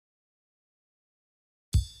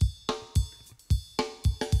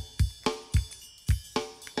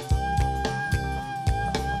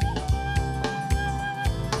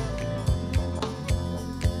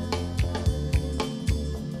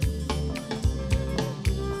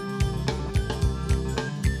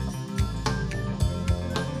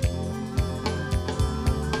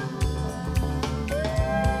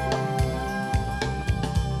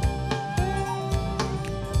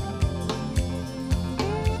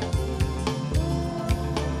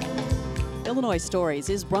Illinois Stories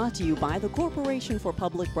is brought to you by the Corporation for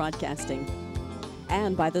Public Broadcasting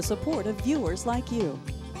and by the support of viewers like you.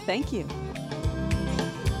 Thank you.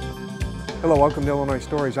 Hello, welcome to Illinois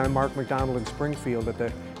Stories. I'm Mark McDonald in Springfield at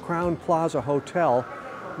the Crowne Plaza Hotel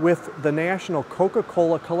with the National Coca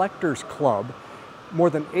Cola Collectors Club.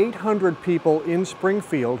 More than 800 people in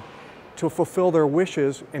Springfield to fulfill their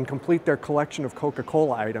wishes and complete their collection of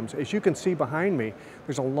Coca-Cola items. As you can see behind me,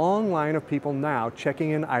 there's a long line of people now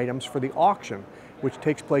checking in items for the auction, which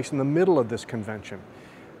takes place in the middle of this convention.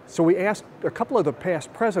 So we asked a couple of the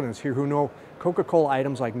past presidents here who know Coca-Cola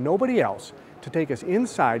items like nobody else to take us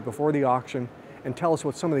inside before the auction and tell us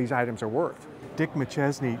what some of these items are worth. Dick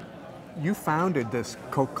McChesney, you founded this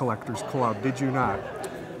Coke Collectors Club, did you not?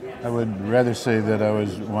 I would rather say that I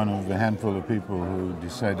was one of a handful of people who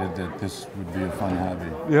decided that this would be a fun hobby.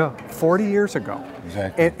 Yeah, 40 years ago.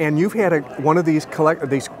 Exactly. And you've had one of these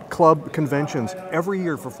club conventions every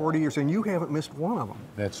year for 40 years, and you haven't missed one of them.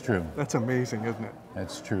 That's true. That's amazing, isn't it?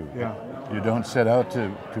 That's true. Yeah. You don't set out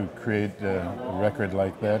to create a record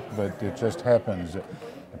like that, but it just happens.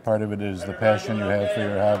 Part of it is the passion you have for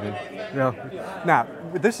your hobby. Yeah. Now,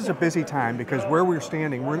 this is a busy time because where we're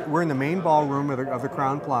standing, we're in the main ballroom of the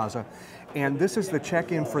Crowne Plaza, and this is the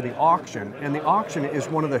check-in for the auction. And the auction is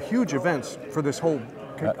one of the huge events for this whole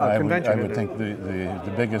convention. I would think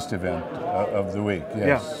the biggest event of the week,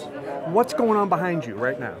 yes. Yeah. What's going on behind you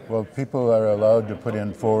right now? Well, people are allowed to put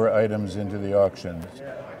in 4 items into the auction.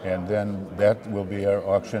 And then that will be our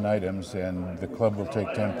auction items, and the club will take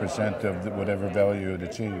 10% of whatever value it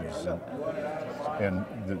achieves. And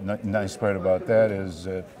the nice part about that is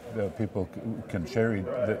that people can share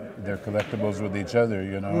their collectibles with each other,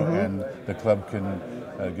 you know, and the club can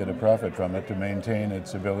get a profit from it to maintain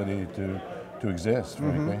its ability to exist,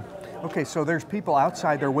 frankly. Okay, so there's people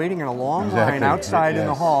outside, they're waiting in a long line outside in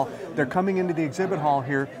the hall. They're coming into the exhibit hall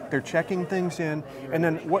here, they're checking things in, and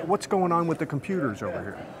then what's going on with the computers over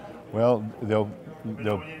here? Well,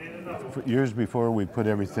 years before we put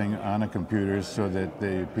everything on a computer so that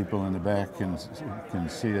the people in the back can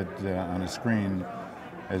see it on a screen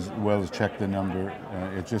as well as check the number.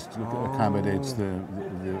 It just accommodates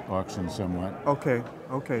the auction somewhat. Okay.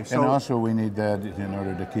 So, and also we need that in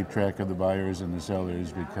order to keep track of the buyers and the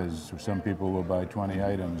sellers, because some people will buy 20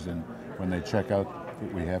 items, and when they check out,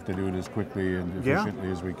 we have to do it as quickly and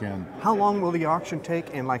efficiently as we can. How long will the auction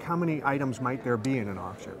take, and like how many items might there be in an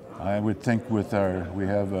auction? I would think we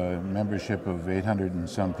have a membership of 800 and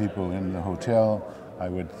some people in the hotel. I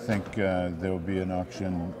would think there'll be an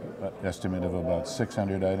auction estimate of about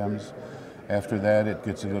 600 items. After that, it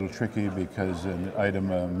gets a little tricky because an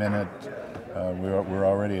item a minute, we're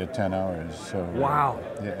already at 10 hours. So wow.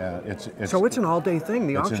 So it's an all-day thing.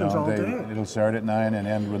 The auction's all day. It'll start at 9 and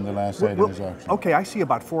end when the last item is auctioned. Okay, I see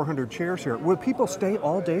about 400 chairs here. Will people stay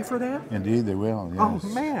all day for that? Indeed, they will. Yes. Oh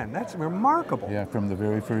man, that's remarkable. Yeah, from the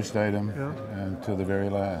very first item to the very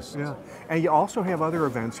last. Yeah, and you also have other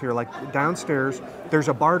events here, like downstairs. There's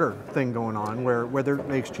a barter thing going on where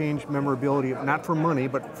they exchange memorabilia, not for money,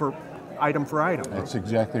 but for item. That's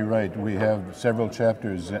exactly right. We have several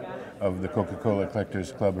chapters of the Coca-Cola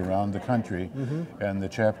Collectors Club around the country, and the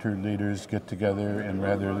chapter leaders get together, and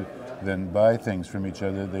rather than buy things from each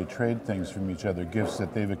other, they trade things from each other, gifts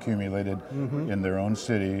that they've accumulated in their own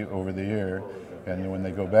city over the year. And when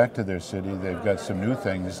they go back to their city, they've got some new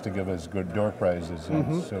things to give us good door prizes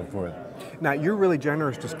and so forth. Now, you're really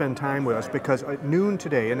generous to spend time with us because at noon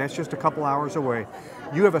today, and that's just a couple hours away,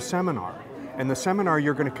 you have a seminar. And the seminar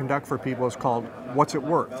you're going to conduct for people is called What's It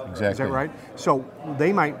Worth? Exactly. Is that right? So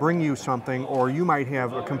they might bring you something, or you might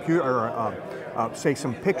have a computer, or say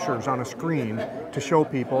some pictures on a screen to show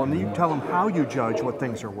people, and then you tell them how you judge what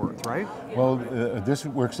things are worth, right? Well, this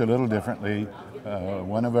works a little differently.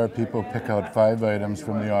 One of our people pick out 5 items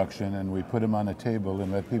from the auction, and we put them on a table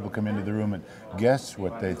and let people come into the room and guess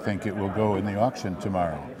what they think it will go in the auction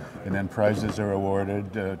tomorrow. And then prizes are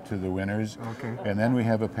awarded to the winners. Okay. And then we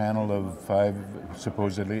have a panel of 5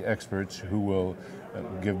 supposedly experts who will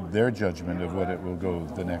give their judgment of what it will go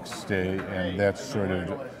the next day, and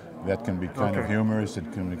that can be kind of humorous,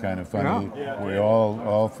 it can be kind of funny. Yeah. We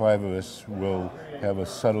all 5 of us will have a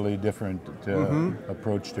subtly different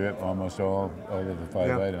approach to it, almost all of the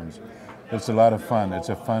 5 items. It's a lot of fun. It's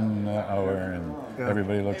a fun hour, and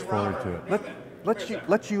everybody looks forward to it.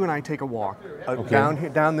 Let's you and I take a walk down here.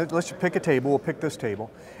 Let's pick a table. We'll pick this table,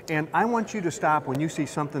 and I want you to stop when you see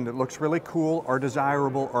something that looks really cool or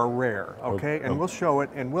desirable or rare. Okay, and we'll show it,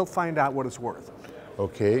 and we'll find out what it's worth.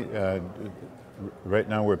 Okay. Right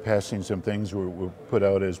now we're passing some things we'll put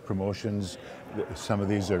out as promotions. Some of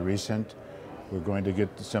these are recent. We're going to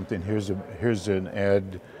get something. Here's an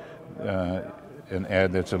ad an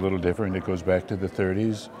ad that's a little different. It goes back to the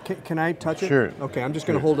 30s. Can I touch it? Sure. Okay, I'm just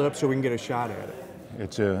going to hold it up so we can get a shot at it.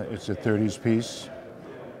 It's a 30s piece.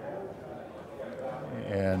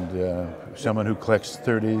 And someone who collects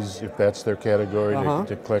 30s, if that's their category,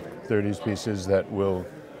 to collect 30s pieces, that will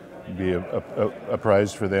be a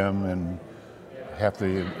prize for them, and half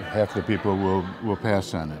the people will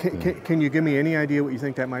pass on it. Can you give me any idea what you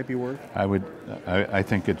think that might be worth? I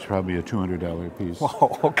think it's probably a $200 piece.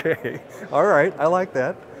 Oh, okay. All right, I like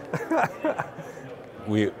that.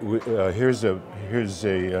 Here's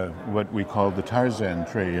a what we call the Tarzan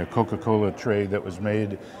tray, a Coca Cola tray that was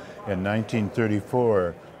made in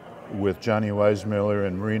 1934 with Johnny Weissmuller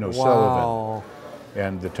and Marino Sullivan.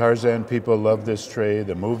 And the Tarzan people love this tray,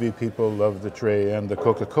 the movie people love the tray, and the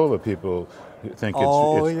Coca-Cola people think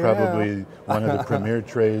it's probably one of the premier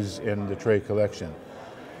trays in the tray collection.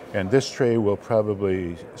 And this tray will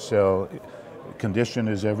probably sell. Condition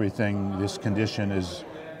is everything. This condition is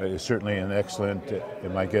certainly an excellent,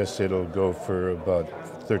 my guess it'll go for about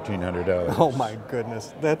 $1,300. Oh my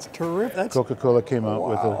goodness, that's terrific. Coca-Cola came out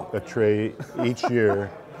with a tray each year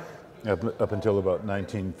up until about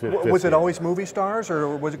 1950. Was it always movie stars,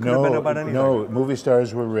 or could it have been about anything? No, movie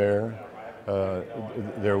stars were rare.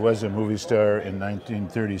 There was a movie star in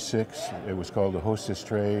 1936. It was called the Hostess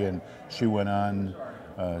Tray, and she went on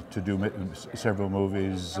to do several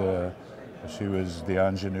movies. She was the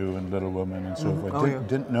ingenue in Little Woman and so forth.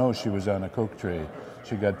 Didn't know she was on a Coke tray.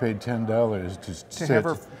 She got paid $10 to sit. Have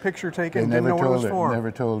her picture taken. Didn't know what it was for. Never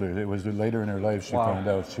told her. It was later in her life she found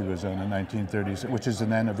out she was on a 1930s, which is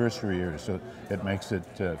an anniversary year, so it makes it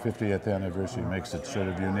 50th anniversary, makes it sort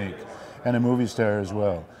of unique, and a movie star as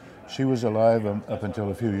well. She was alive up until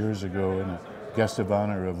a few years ago, and a guest of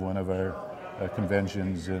honor of one of our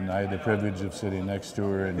conventions, and I had the privilege of sitting next to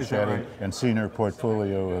her and chatting and seeing her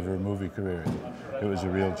portfolio of her movie career. It was a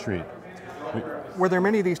real treat. Were there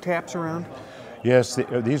many of these taps around? Yes,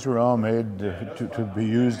 these were all made to be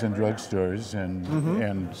used in drugstores,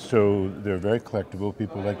 and so they're very collectible.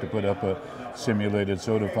 People like to put up a simulated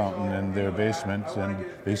soda fountain in their basements, and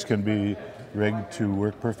these can be rigged to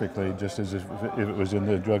work perfectly, just as if it was in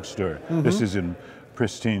the drugstore. This is in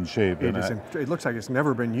pristine shape. It looks like it's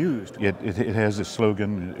never been used. It has a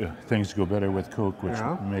slogan, things go better with Coke, which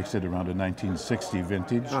makes it around a 1960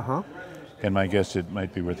 vintage. And my guess it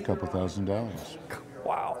might be worth a couple $1,000.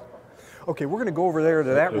 Wow. Okay, we're going to go over there to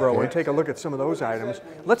that row and take a look at some of those items.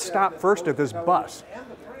 Let's stop first at this bus.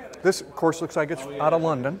 This, of course, looks like it's out of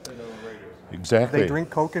London. Exactly. They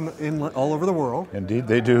drink Coke all over the world. Indeed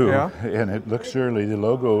they do. And it looks early. The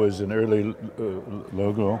logo is an early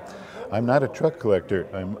logo. I'm not a truck collector.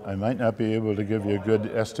 I might not be able to give you a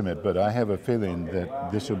good estimate, but I have a feeling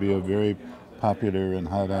that this will be a very popular and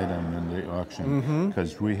hot item in the auction,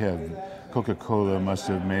 because Coca-Cola must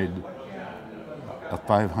have made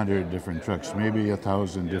 500 different trucks, maybe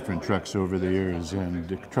 1,000 different trucks over the years, and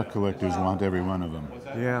the truck collectors want every one of them.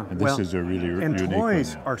 Yeah, and this is a really unique one. And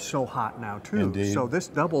toys are so hot now too. Indeed. So this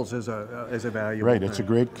doubles as a valuable. Right, it's a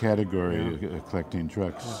great category, collecting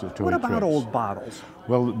trucks. Toy what about trucks. Old bottles?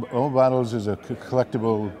 Well, old bottles is a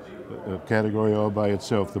collectible category all by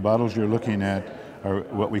itself. The bottles you're looking at are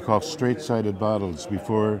what we call straight-sided bottles,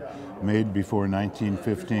 made before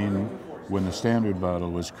 1915. When the standard bottle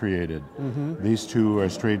was created. These two are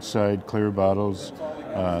straight side clear bottles.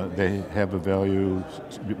 They have a value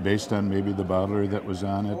based on maybe the bottler that was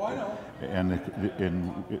on it,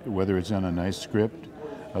 and whether it's on a nice script.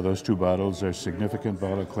 Those two bottles are significant.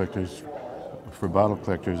 Bottle collectors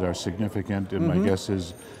are significant, and my guess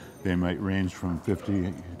is they might range from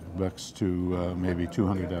 $50 to maybe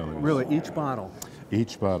 $200. Really, each bottle?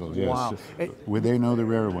 Each bottle, yes. Wow. They know the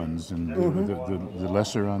rare ones, and the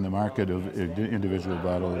lesser on the market of individual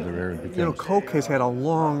bottle, the rarer it becomes. You know, Coke has had a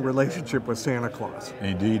long relationship with Santa Claus.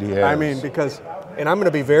 Indeed, he has. I mean, and I'm going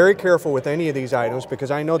to be very careful with any of these items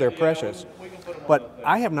because I know they're precious, but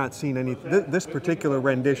I have not seen this particular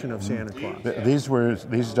rendition of Santa Claus.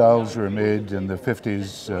 These dolls were made in the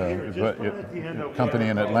 50s. A company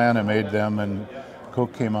in Atlanta made them, and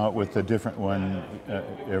Coke came out with a different one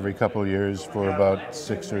every couple of years for about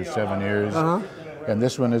 6 or 7 years. And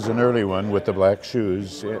this one is an early one with the black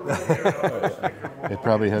shoes. It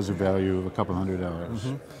probably has a value of a couple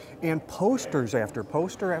 $100. And posters after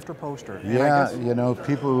poster after poster. Yeah, you know,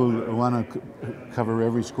 people want to cover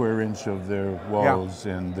every square inch of their walls,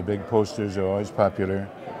 and the big posters are always popular.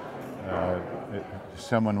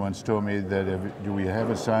 Someone once told me that do we have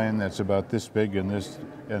a sign that's about this big and this,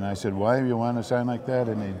 and I said, why do you want a sign like that?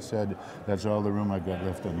 And he said, that's all the room I've got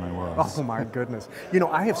left on my walls. Oh my goodness. You know,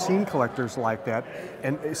 I have seen collectors like that,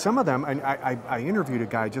 and some of them, and I interviewed a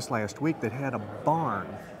guy just last week that had a barn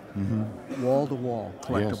wall-to-wall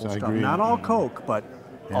collectible Yes, I stuff. agree. Not all Coke, but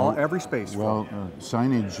every space. Well,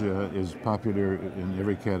 signage is popular in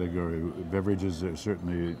every category. Beverages are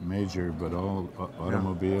certainly major, but all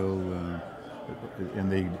automobile,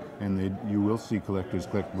 and you will see collectors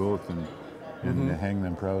collect both and hang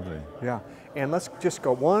them proudly. Yeah, and let's just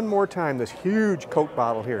go one more time. This huge Coke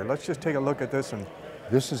bottle here. Let's just take a look at this and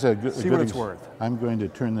this is a good, see what it's worth. I'm going to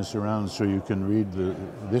turn this around so you can read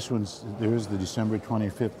there's the December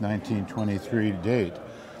 25th, 1923 date.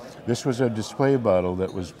 This was a display bottle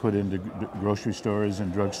that was put into grocery stores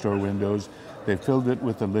and drugstore windows. They filled it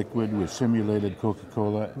with a liquid with simulated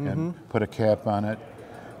Coca-Cola and put a cap on it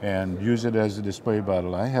and use it as a display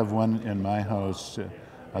bottle. I have one in my house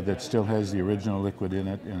that still has the original liquid in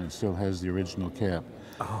it, and it still has the original cap.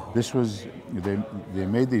 Oh. This was, they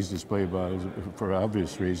made these display bottles for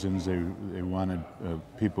obvious reasons. They wanted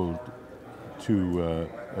people to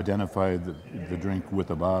identify the drink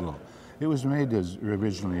with a bottle. It was made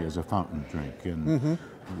originally as a fountain drink, and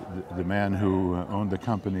the man who owned the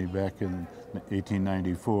company back in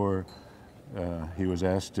 1894, he was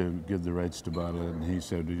asked to give the rights to bottle it, and he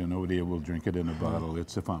said, nobody will drink it in a bottle.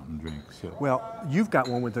 It's a fountain drink. So. Well, you've got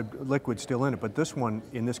one with the liquid still in it, but this one,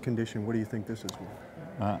 in this condition, what do you think this is worth?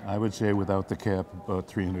 I would say without the cap, about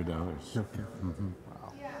 $300. Okay.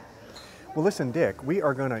 Wow. Well, listen, Dick,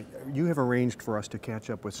 you have arranged for us to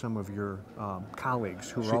catch up with some of your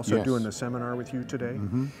colleagues who are also doing the seminar with you today.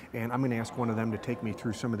 And I'm going to ask one of them to take me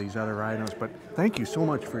through some of these other items. But thank you so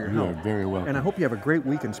much for your help. You're very welcome. And I hope you have a great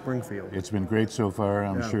week in Springfield. It's been great so far.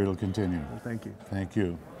 I'm sure it'll continue. Well, thank you. Thank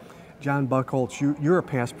you. John Buckholtz, you're a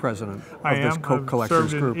past president of this Coke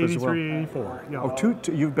Collectors group as well. 83, 84. Yeah.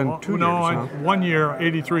 Oh, you've been 2 years, huh? 1 year,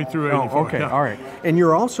 83 through 84. Oh, okay, all right. And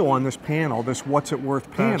you're also on this panel, this What's It Worth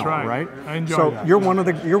panel, That's right? right? I enjoy so that. you're one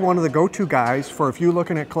of the go-to guys for if you're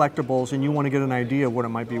looking at collectibles and you want to get an idea of what it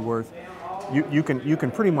might be worth. You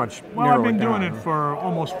can pretty much narrow it down. Well, I've been doing it for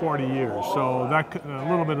almost 40 years, so a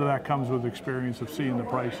little bit of that comes with experience of seeing the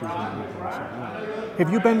prices and everything. So, yeah.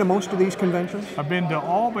 Have you been to most of these conventions? I've been to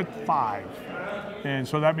all but 5. And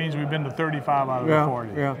so that means we've been to 35 out of the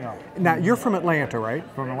 40. Yeah. Now, you're from Atlanta, right?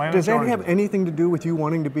 From Atlanta, Does that Georgia. have anything to do with you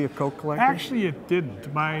wanting to be a Coke collector? Actually, it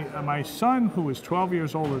didn't. My son, who was 12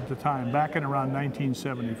 years old at the time, back in around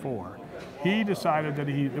 1974, he decided that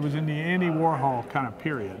it was in the Andy Warhol kind of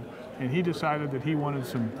period, and he decided that he wanted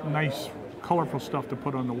some nice, colorful stuff to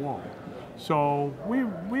put on the wall. So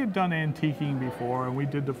we had done antiquing before, and we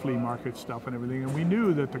did the flea market stuff and everything, and we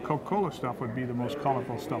knew that the Coca-Cola stuff would be the most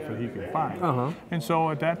colorful stuff that he could find. And so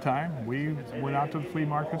at that time, we went out to the flea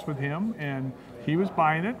markets with him, and he was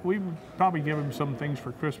buying it. We would probably give him some things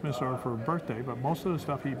for Christmas or for a birthday, but most of the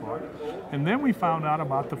stuff he bought. And then we found out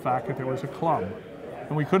about the fact that there was a club.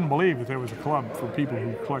 And we couldn't believe that there was a club for people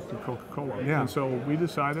who collected Coca-Cola. Yeah. And so we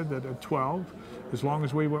decided that at 12, as long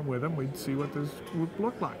as we went with them, we'd see what this would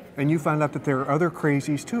look like. And you found out that there are other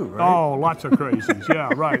crazies too, right? Oh, lots of crazies, yeah,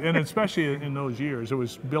 right. And especially in those years, it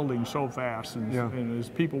was building so fast. And as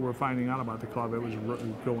people were finding out about the club, it was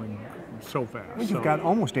going so fast. Well, you've got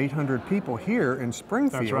almost 800 people here in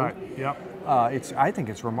Springfield. That's right, yep. I think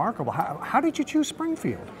it's remarkable. How did you choose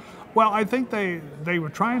Springfield? Well, I think they were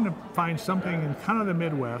trying to find something in kind of the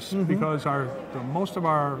Midwest because most of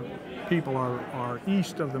our people are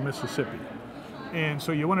east of the Mississippi. And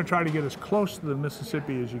so you want to try to get as close to the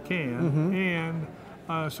Mississippi as you can, and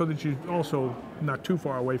so that you're also not too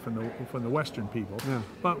far away from the Western people. Yeah.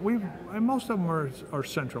 But and most of them are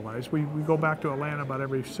centralized. We go back to Atlanta about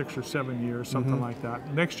every 6 or 7 years, something like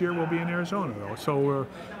that. Next year we'll be in Arizona though. So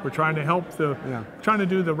we're trying to help trying to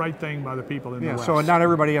do the right thing by the people in the West. So not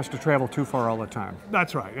everybody has to travel too far all the time.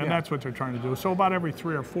 That's right, and that's what they're trying to do. So about every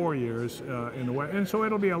 3 or 4 years in the West, and so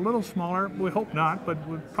it'll be a little smaller. We hope not, but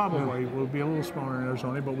we probably will be a little smaller in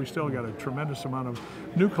Arizona. But we still got a tremendous amount of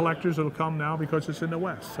new collectors that'll come now because it's in the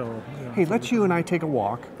West. So hey, let's you and I take a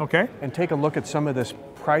walk. Okay. And take a look at some of this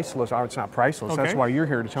priceless. Oh, it's not priceless. Okay. That's why you're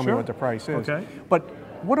here to tell me what the price is. Okay. But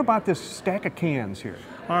what about this stack of cans here?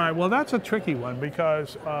 All right. Well, that's a tricky one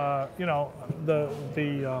because the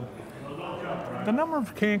number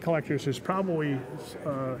of can collectors has probably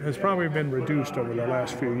been reduced over the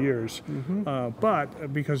last few years,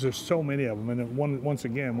 but because there's so many of them, and once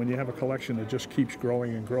again, when you have a collection that just keeps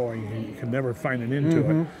growing and growing, you can never find an end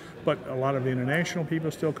to it. But a lot of the international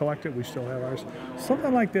people still collect it. We still have ours.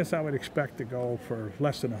 Something like this, I would expect to go for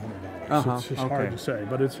less than $100. It's just hard to say,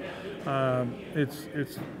 but it's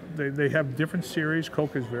they have different series.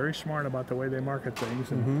 Coke is very smart about the way they market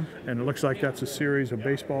things, and it looks like that's a series of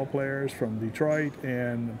baseball players from Detroit,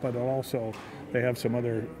 but also they have some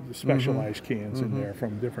other specialized cans in there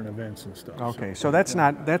from different events and stuff. Okay, so that's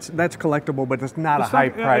collectible, but it's not a high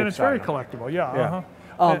price. And it's very collectible. Yeah.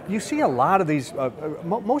 You see a lot of these,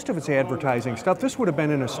 most of it's advertising stuff. This would have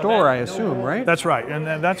been in a store, I assume, right? That's right, and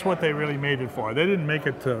that's what they really made it for. They didn't make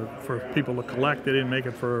it for people to collect. They didn't make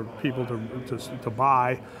it for people to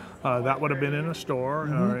buy. That would have been in a store,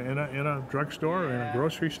 or in a drugstore, or in a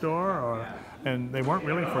grocery store, and they weren't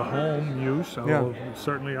really for home use.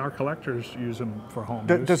 Certainly our collectors use them for home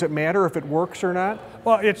use. Does it matter if it works or not?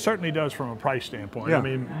 Well, it certainly does from a price standpoint. Yeah. I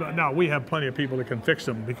mean, now we have plenty of people that can fix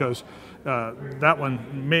them, because that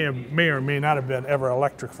one may or may not have been ever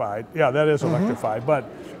electrified. Yeah, that is electrified. But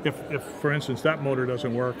if for instance, that motor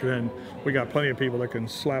doesn't work, then we got plenty of people that can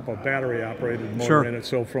slap a battery-operated motor in it.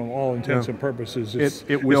 So from all intents and purposes, it's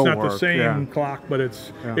not the same clock, but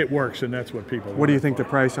it works, and that's what people. What do you think the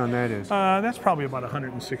price on that is? That's probably about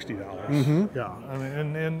 $160. Yeah, I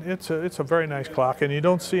mean, and it's a very nice clock, and you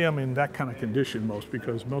don't see them in that kind of condition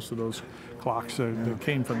because most of those clocks that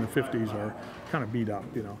came from the 50s are kind of beat up,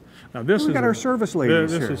 you know. Now this we got our service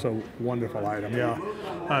ladies This here. is a wonderful item.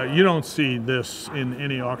 Yeah, you don't see this in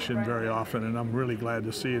any auction very often, and I'm really glad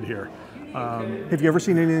to see it here. Have you ever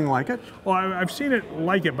seen anything like it? Well, I've seen it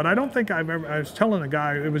like it, but I don't think I've ever. I was telling a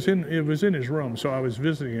guy it was in his room, so I was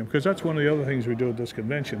visiting him, because that's one of the other things we do at this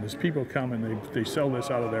convention is people come and they sell this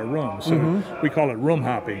out of their rooms. So we call it room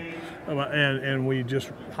hopping, and we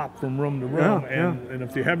just hop from room to room. And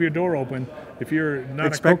if you have your door open, if you're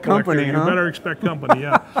not a Coke collector, you better expect company.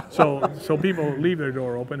 Yeah. So people leave their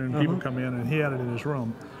door open and people come in, and he had it in his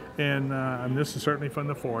room. And this is certainly from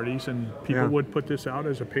the 40s, and people would put this out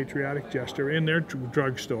as a patriotic gesture in their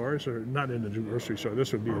drugstores, or not in the grocery store.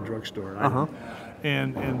 This would be a drugstore item.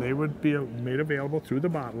 And they would be made available through the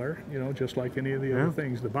bottler, you know, just like any of the other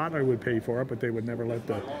things. The bottler would pay for it, but they would never let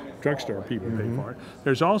the drugstore people pay for it.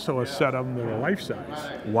 There's also a set of them that are life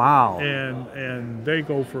size. Wow. And they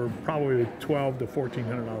go for probably $1,200 to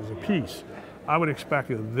 $1,400 a piece. I would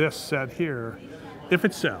expect this set here, if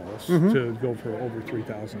it sells, to go for over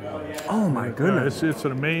 $3,000. Oh my goodness! It's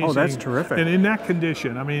an amazing. Oh, that's terrific. And in that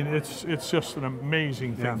condition, I mean, it's just an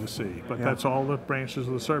amazing thing to see. But that's all the branches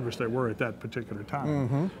of the service there were at that particular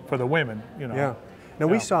time for the women, you know. Yeah. Now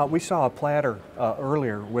we saw a platter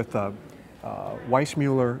earlier with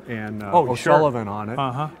Weissmuller and O'Sullivan on it.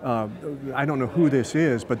 I don't know who this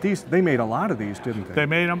is, but they made a lot of these, didn't they? They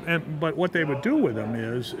made them, but what they would do with them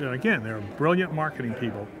is, again, they're brilliant marketing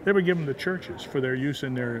people. They would give them to churches for their use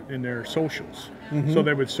in their socials. So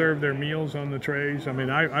they would serve their meals on the trays. I mean,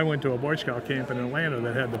 I went to a Boy Scout camp in Atlanta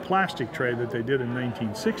that had the plastic tray that they did in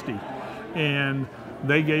 1960, and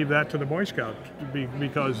they gave that to the Boy Scouts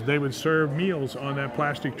because they would serve meals on that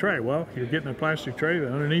plastic tray. Well, you're getting a plastic tray,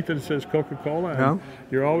 underneath it says Coca-Cola, and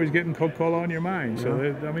you're always getting Coca-Cola on your mind. So,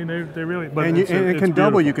 they really... But and it can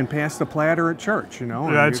double. You can pass the platter at church, you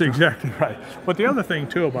know. That's exactly right. But the other thing,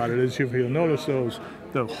 too, about it is if you'll notice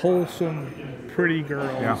the wholesome, pretty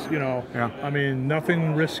girls, you know. I mean,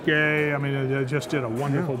 nothing risque. I mean, they just did a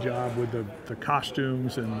wonderful job with the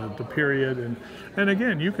costumes and the period. And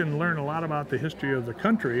again, you can learn a lot about the history of the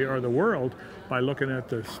country or the world by looking at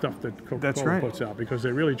the stuff that Coca-Cola puts out, because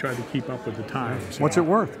they really try to keep up with the times. What's it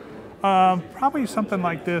worth? Probably something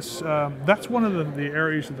like this. That's one of the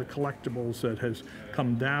areas of the collectibles that has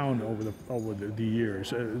come down over the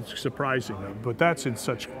years. It's surprising, but that's in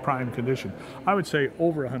such prime condition. I would say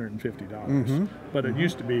over $150. But it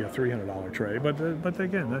used to be a $300 tray. But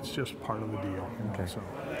again, that's just part of the deal. Okay. So,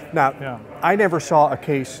 now, I never saw a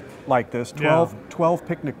case like this. 12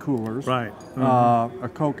 picnic coolers. Right. A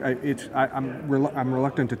Coke. I'm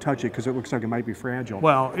reluctant to touch it because it looks like it might be fragile.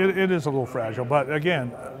 Well, it is a little fragile, but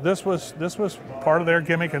again, this was part of their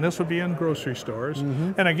gimmick, and this would be in grocery stores.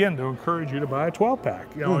 And again, to encourage you to buy a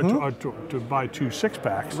 12-pack, you know, to buy 2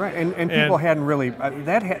 6-packs. Right, and people hadn't really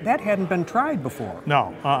that hadn't been tried before.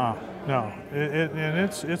 No, no, and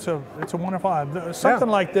it's a wonderful something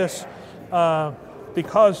like this,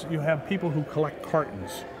 because you have people who collect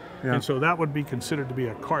cartons, and so that would be considered to be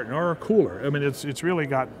a carton or a cooler. I mean, it's really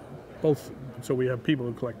got both. So we have people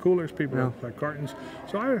who collect coolers, people who collect cartons.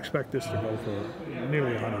 So I would expect this to go for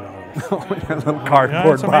nearly $100. Oh, yeah, a little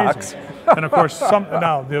cardboard box. And of course,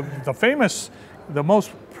 probably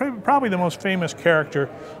the most famous character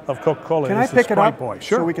of Coca-Cola is the Sprite Boy.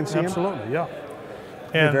 Sure, so we can see him? Absolutely, yeah.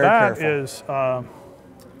 And that is,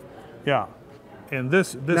 And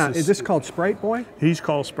this now, is this called Sprite Boy? He's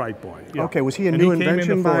called Sprite Boy. Yeah. Okay, was he a new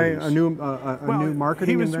invention by a new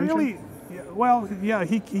marketing invention? Really, Well, yeah,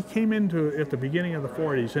 he came into at the beginning of the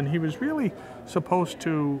 40s, and he was really supposed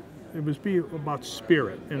to. It was about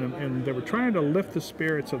spirit, and they were trying to lift the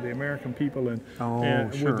spirits of the American people and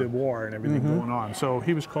with the war and everything going on. So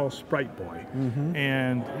he was called Sprite Boy,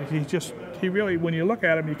 and he really, when you look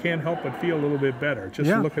at him, you can't help but feel a little bit better just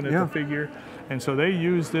looking at the figure. And so they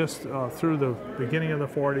used this through the beginning of the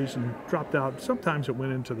 40s and dropped out. Sometimes it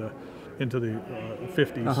went into the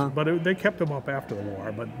 50s, but they kept them up after the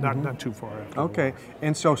war, but not too far after. Okay,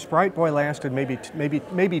 and so Sprite Boy lasted maybe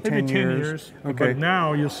 10 years. Okay, but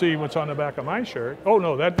now you'll see what's on the back of my shirt. Oh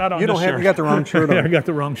no, that's not on. You got the wrong shirt on. I got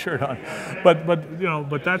the wrong shirt on,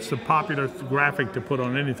 but that's the popular graphic to put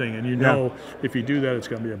on anything, and know if you do that, it's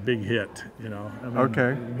going to be a big hit. I mean,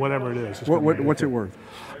 okay, whatever it is. What's it worth?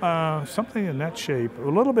 Something in that shape. A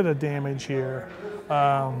little bit of damage here,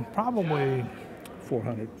 probably.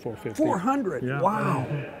 400, 450. 400. Yeah. Wow.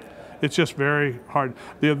 It's just very hard.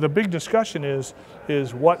 The big discussion is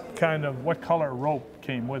what color rope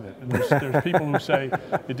came with it. And there's people who say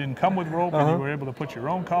it didn't come with rope and you were able to put your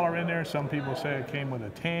own color in there. Some people say it came with a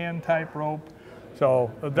tan type rope. So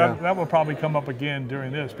that will probably come up again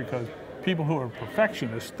during this, because people who are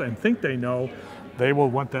perfectionists and think they know, they will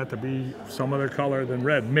want that to be some other color than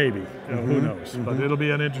red, maybe. Who knows? But it'll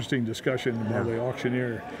be an interesting discussion while the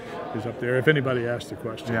auctioneer is up there, if anybody asks the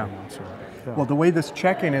question. Well, the way this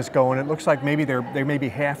check-in is going, it looks like maybe they may be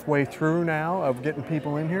halfway through now of getting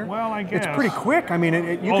people in here. Well, I guess. It's pretty quick. I mean,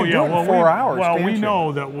 you can do it in 4 hours. Well, we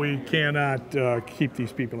know that we cannot keep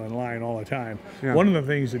these people in line all the time. Yeah. One of the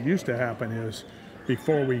things that used to happen is,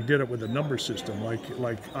 before we did it with a number system, like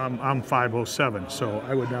I'm 507, so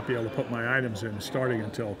I would not be able to put my items in starting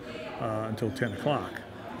until 10 o'clock.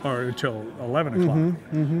 Or until 11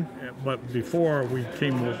 o'clock. But before we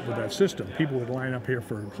came with that system, people would line up here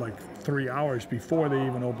for like 3 hours before they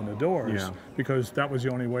even opened the doors, because that was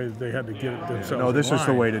the only way that they had to get it themselves. No, this is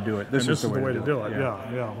the way to do it. This is the way to do it.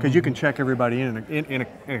 Yeah. Because you can check everybody in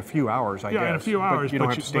a few hours, I guess. Yeah, in a few hours.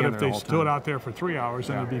 But if they stood out there for 3 hours,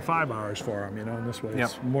 then it'd be 5 hours for them. And this way,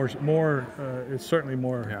 it's more. It's certainly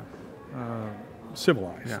more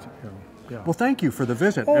civilized. Yeah. Yeah. Well, thank you for the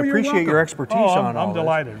visit. I appreciate your expertise on all I'm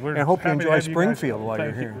delighted. And I hope you enjoy Springfield while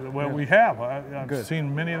you're here. Well, we have. I've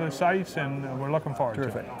seen many of the sites, and we're looking forward to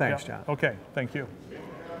it. Thanks, John. Okay, thank you.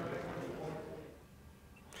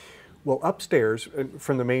 Well, upstairs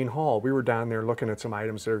from the main hall, we were down there looking at some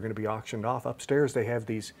items that are going to be auctioned off. Upstairs, they have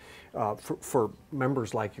these, for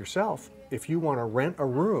members like yourself, if you want to rent a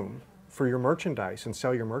room for your merchandise and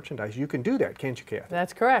sell your merchandise, you can do that, can't you, Kathy?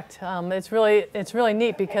 That's correct. It's really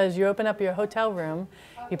neat, because you open up your hotel room,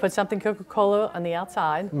 you put something Coca-Cola on the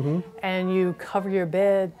outside, and you cover your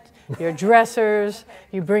bed, your dressers,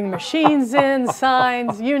 you bring machines in,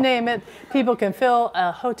 signs, you name it. People can fill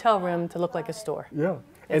a hotel room to look like a store. Yeah.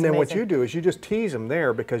 And then what you do is you just tease them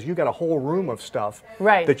there, because you got a whole room of stuff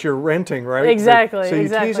right. that you're renting, right? Exactly. So you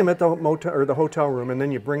tease them at the motel or the hotel room, and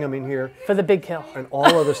then you bring them in here for the big kill and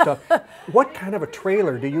all of the stuff. What kind of a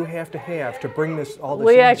trailer do you have to bring all this?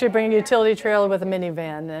 We actually bring a utility trailer with a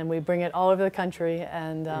minivan, and we bring it all over the country,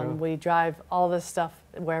 and we drive all this stuff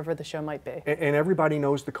wherever the show might be. And everybody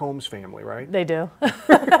knows the Combs family, right? They do.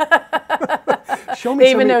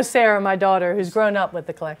 They even know Sarah, my daughter, who's grown up with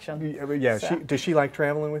the collection. Yeah, so. Does she like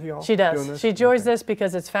traveling with you all? She does. She enjoys this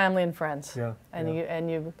because it's family and friends. Yeah.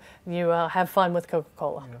 And you have fun with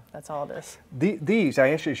Coca-Cola. Yeah. That's all it is. These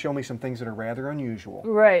actually show me some things that are rather unusual.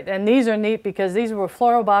 Right, and these are neat because these were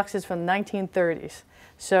floral boxes from the 1930s.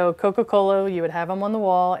 So Coca-Cola, you would have them on the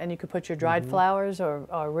wall, and you could put your dried flowers or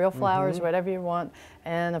real flowers, whatever you want,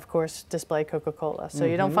 and of course display Coca-Cola. So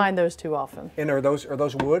you don't find those too often. And are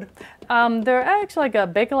those wood? They're actually like a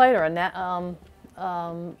Bakelite or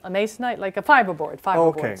a masonite, like a fiberboard,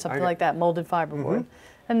 something like that, molded fiberboard.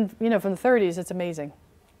 And from the 30s, it's amazing.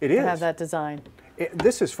 It is to have that design.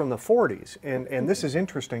 This is from the 40s, and this is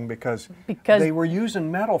interesting because they were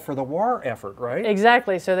using metal for the war effort, right?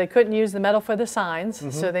 Exactly. So they couldn't use the metal for the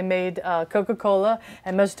signs, so they made Coca-Cola,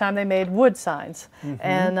 and most of the time they made wood signs.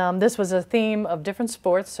 And this was a theme of different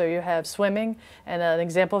sports. So you have swimming and an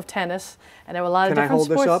example of tennis, and there were a lot of different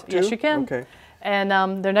sports. Can I hold this up too? Yes, you can. Okay.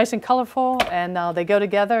 And they're nice and colorful, and they go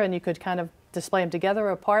together, and you could kind of display them together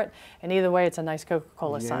or apart. And either way, it's a nice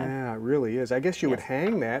Coca-Cola sign. Yeah, it really is. I guess you would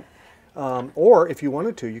hang that. Or if you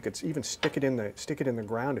wanted to, you could even stick it in the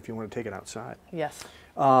ground if you want to take it outside. Yes.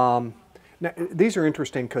 Now these are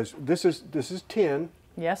interesting because this is tin.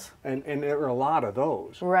 Yes. And there are a lot of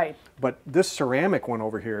those. Right. But this ceramic one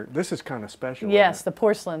over here, this is kind of special. Yes, the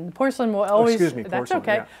porcelain. The porcelain will always. Excuse me, porcelain. That's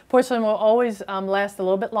okay. Yeah. Porcelain will always last a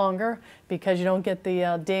little bit longer because you don't get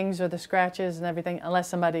the dings or the scratches and everything unless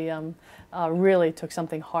somebody really took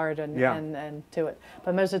something hard and to it.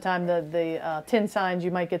 But most of the time, the tin signs,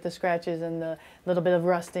 you might get the scratches and the little bit of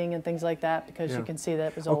rusting and things like that because you can see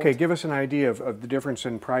that it was old. Okay, give us an idea of the difference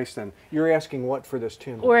in price then. You're asking what for this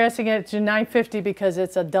tin? We're asking it to $9.50 because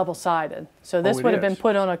it's a double-sided. So this would have been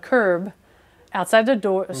put on a curb outside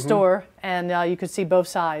the store, and you could see both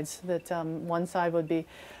sides. That one side would be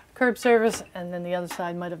curb service, and then the other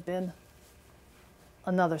side might have been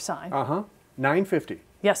another sign. $9.50.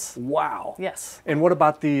 Yes. Wow. Yes. And what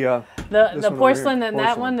about the porcelain? And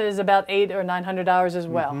that one is about $800 or $900 as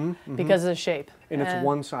well because of the shape. And it's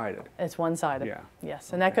one-sided. It's one-sided. Yeah.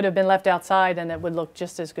 Yes, and that could have been left outside, and it would look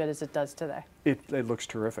just as good as it does today. It looks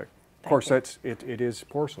terrific. Of course, it is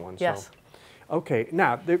porcelain. Yes. So. Okay.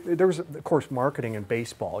 Now there was, of course, marketing in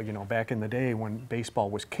baseball. You know, back in the day when baseball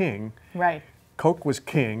was king. Right. Coke was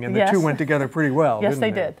king, and the two went together pretty well. Yes, didn't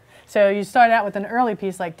they did. So you start out with an early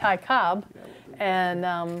piece like Ty Cobb,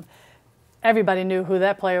 and everybody knew who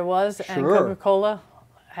that player was, and Coca-Cola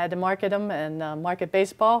had to market him and market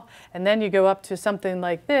baseball. And then you go up to something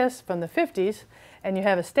like this from the 50s, and you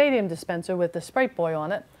have a stadium dispenser with the Sprite Boy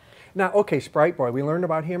on it. Now, okay, Sprite Boy, we learned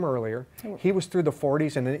about him earlier. He was through the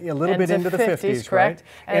 40s and a little bit into the 50s, correct?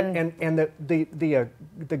 Right? And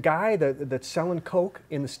the guy that's selling Coke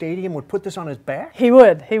in the stadium would put this on his back? He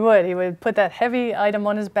would. He would put that heavy item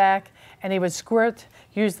on his back, and he would squirt,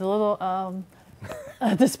 use the little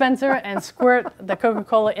dispenser and squirt the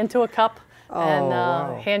Coca-Cola into a cup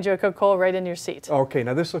and hand you a Coca-Cola right in your seat. Okay,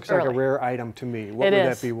 now this looks like a rare item to me. What would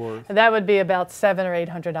that be worth? That would be about $700 or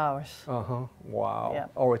 $800. Wow. Yeah.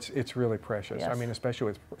 Oh, it's really precious. Yes. I mean, especially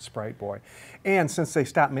with Sprite Boy. And since they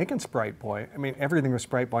stopped making Sprite Boy, I mean, everything with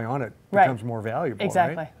Sprite Boy on it becomes more valuable,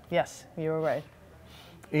 Exactly. right? Yes, you were right.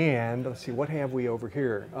 And let's see, what have we over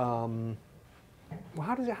here? Well,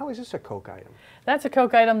 how is this a Coke item? That's a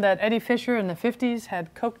Coke item that Eddie Fisher in the 50s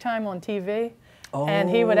had Coke Time on TV. Oh, and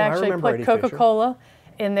he would actually put Coca-Cola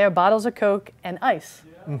in their bottles of Coke and ice.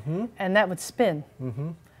 And that would spin.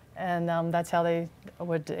 And that's how they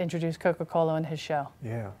would introduce Coca-Cola in his show.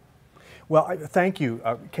 Yeah. Well, thank you.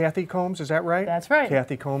 Kathy Combs, is that right? That's right.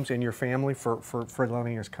 Kathy Combs and your family for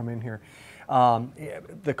letting us come in here.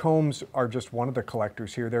 The Combs are just one of the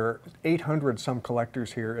collectors here. There are 800 some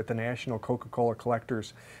collectors here at the National Coca Cola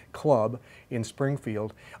Collectors Club in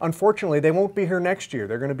Springfield. Unfortunately, they won't be here next year.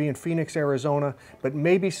 They're going to be in Phoenix, Arizona, but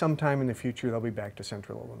maybe sometime in the future they'll be back to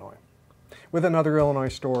Central Illinois. With another Illinois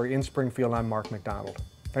story in Springfield, I'm Mark McDonald.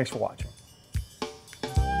 Thanks for watching.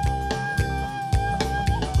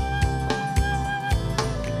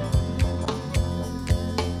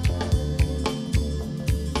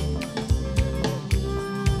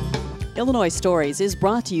 Illinois Stories is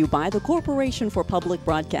brought to you by the Corporation for Public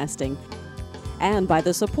Broadcasting and by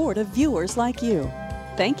the support of viewers like you.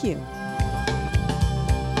 Thank you.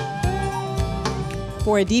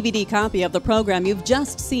 For a DVD copy of the program you've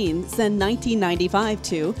just seen, send $19.95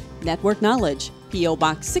 to Network Knowledge, P.O.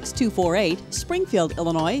 Box 6248, Springfield,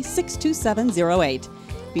 Illinois 62708.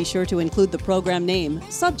 Be sure to include the program name,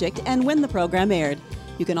 subject, and when the program aired.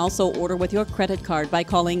 You can also order with your credit card by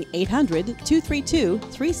calling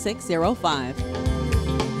 800-232-3605.